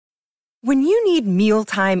When you need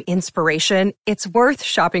mealtime inspiration, it's worth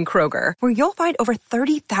shopping Kroger, where you'll find over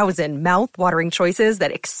 30,000 mouth-watering choices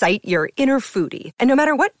that excite your inner foodie. And no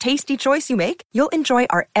matter what tasty choice you make, you'll enjoy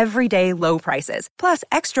our everyday low prices, plus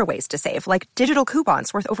extra ways to save, like digital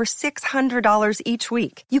coupons worth over $600 each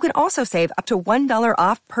week. You can also save up to $1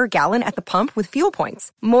 off per gallon at the pump with fuel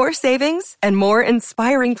points. More savings and more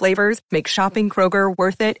inspiring flavors make shopping Kroger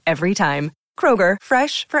worth it every time. Kroger,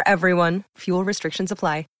 fresh for everyone. Fuel restrictions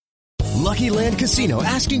apply. Lucky Land Casino,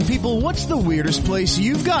 asking people, what's the weirdest place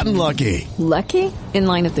you've gotten lucky? Lucky? In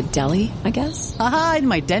line at the deli, I guess? Aha, in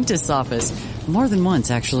my dentist's office. More than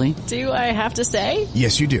once, actually. Do I have to say?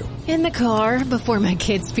 Yes, you do. In the car before my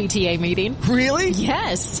kids' PTA meeting. Really?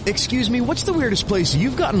 Yes. Excuse me, what's the weirdest place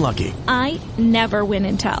you've gotten lucky? I never win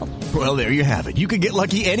and tell. Well, there you have it. You can get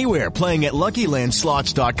lucky anywhere, playing at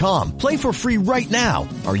LuckyLandSlots.com. Play for free right now.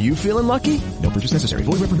 Are you feeling lucky? No purchase necessary.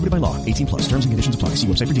 Void where prohibited by law. 18+. Terms and conditions apply. See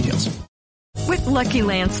website for details. With Lucky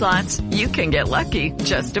Land Slots, you can get lucky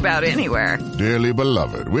just about anywhere. Dearly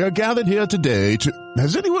beloved, we are gathered here today to...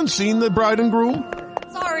 Has anyone seen the bride and groom?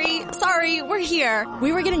 Sorry, we're here.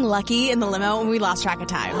 We were getting lucky in the limo and we lost track of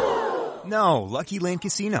time. No, Lucky Land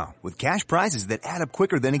Casino, with cash prizes that add up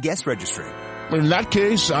quicker than a guest registry. In that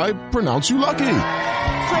case, I pronounce you lucky.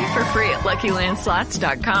 Play for free at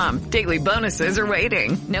LuckyLandSlots.com. Daily bonuses are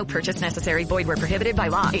waiting. No purchase necessary. Void where prohibited by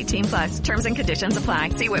law. 18+. Terms and conditions apply.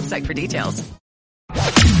 See website for details.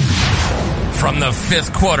 From the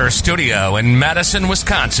Fifth Quarter Studio in Madison,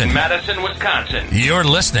 Wisconsin, you're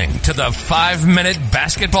listening to the 5-Minute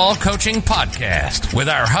Basketball Coaching Podcast with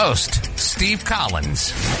our host, Steve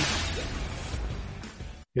Collins.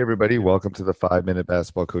 Hey everybody, welcome to the 5-Minute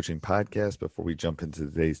Basketball Coaching Podcast. Before we jump into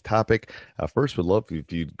today's topic, first we'd love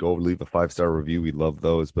if you'd go leave a 5-star review. We love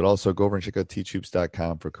those, but also go over and check out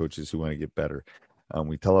teachhoops.com for coaches who want to get better.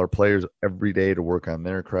 We tell our players every day to work on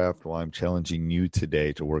their craft. Well, I'm challenging you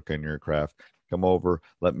today to work on your craft. Come over,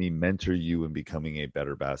 let me mentor you in becoming a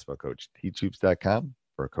better basketball coach. teachhoops.com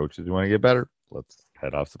for coaches who want to get better. Let's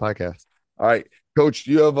head off the podcast. All right, Coach,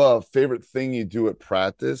 do you have a favorite thing you do at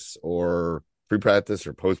practice or pre-practice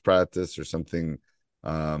or post-practice or something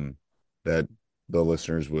that the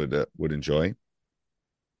listeners would enjoy?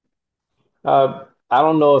 I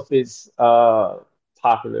don't know if it's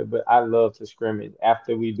popular, but I love to scrimmage.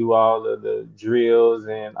 After we do all of the drills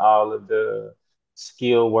and all of the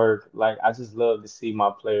skill work, like I just love to see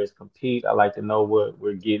my players compete. I like to know what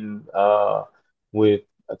we're getting with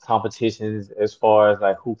competitions as far as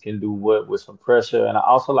like who can do what with some pressure. And I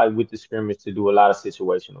also like with the scrimmage to do a lot of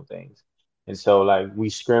situational things. And so, like, we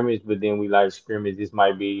scrimmage, but then we like scrimmage. This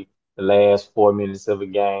might be the last 4 minutes of a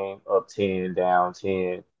game, up 10, down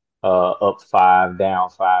 10, up 5, down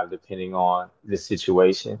 5, depending on the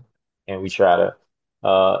situation. And we try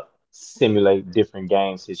to simulate different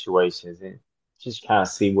game situations and just kind of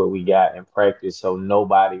see what we got in practice so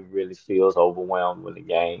nobody really feels overwhelmed when the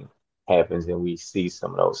game happens and we see some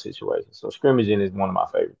of those situations. So scrimmaging is one of my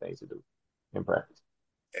favorite things to do in practice.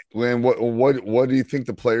 And what do you think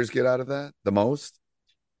the players get out of that the most?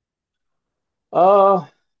 I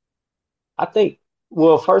think,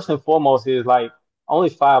 well, first and foremost is like only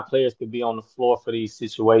 5 players could be on the floor for these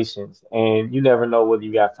situations. And you never know whether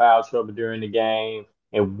you got foul trouble during the game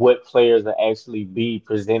and what players will actually be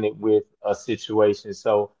presented with a situation.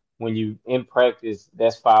 So when you in practice,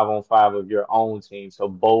 that's 5-on-5 of your own team. So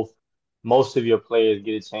most of your players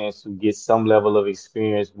get a chance to get some level of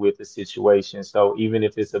experience with the situation. So even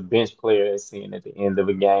if it's a bench player that's seen at the end of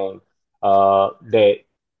a game that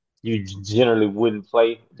you generally wouldn't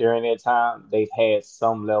play during that time, they've had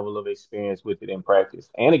some level of experience with it in practice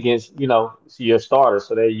and against, your starter.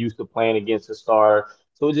 So they're used to playing against a starter.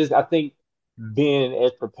 So I think being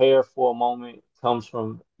as prepared for a moment comes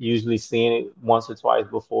from usually seeing it once or twice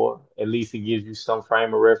before. At least it gives you some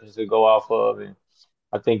frame of reference to go off of. And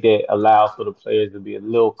I think that allows for the players to be a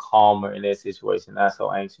little calmer in that situation, not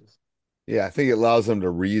so anxious. Yeah, I think it allows them to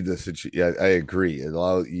read the situation. Yeah, I agree.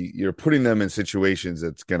 You're putting them in situations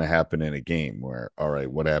that's going to happen in a game where, all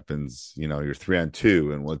right, what happens? You're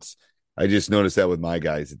 3-on-2, and I just noticed that with my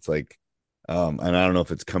guys. It's like, and I don't know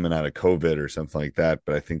if it's coming out of COVID or something like that,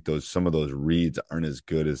 but I think some of those reads aren't as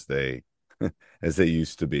good as they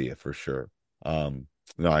used to be, for sure. I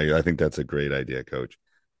think that's a great idea, Coach.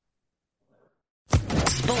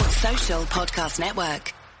 Sports Social Podcast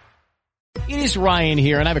Network. It is Ryan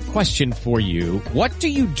here, and I have a question for you. What do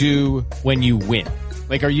you do when you win?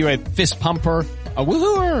 Like, are you a fist pumper? A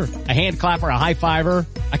woohooer, a hand clapper, a high fiver.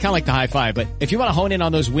 I kind of like the high five, but if you want to hone in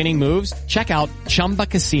on those winning moves, check out Chumba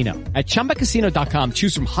Casino. At ChumbaCasino.com,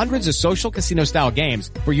 choose from hundreds of social casino style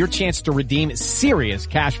games for your chance to redeem serious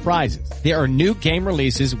cash prizes. There are new game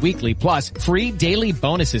releases weekly, plus free daily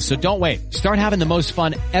bonuses. So don't wait. Start having the most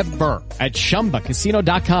fun ever at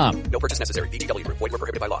ChumbaCasino.com. No purchase necessary. VGW Group. Void where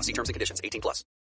prohibited by law. See terms and conditions. 18+.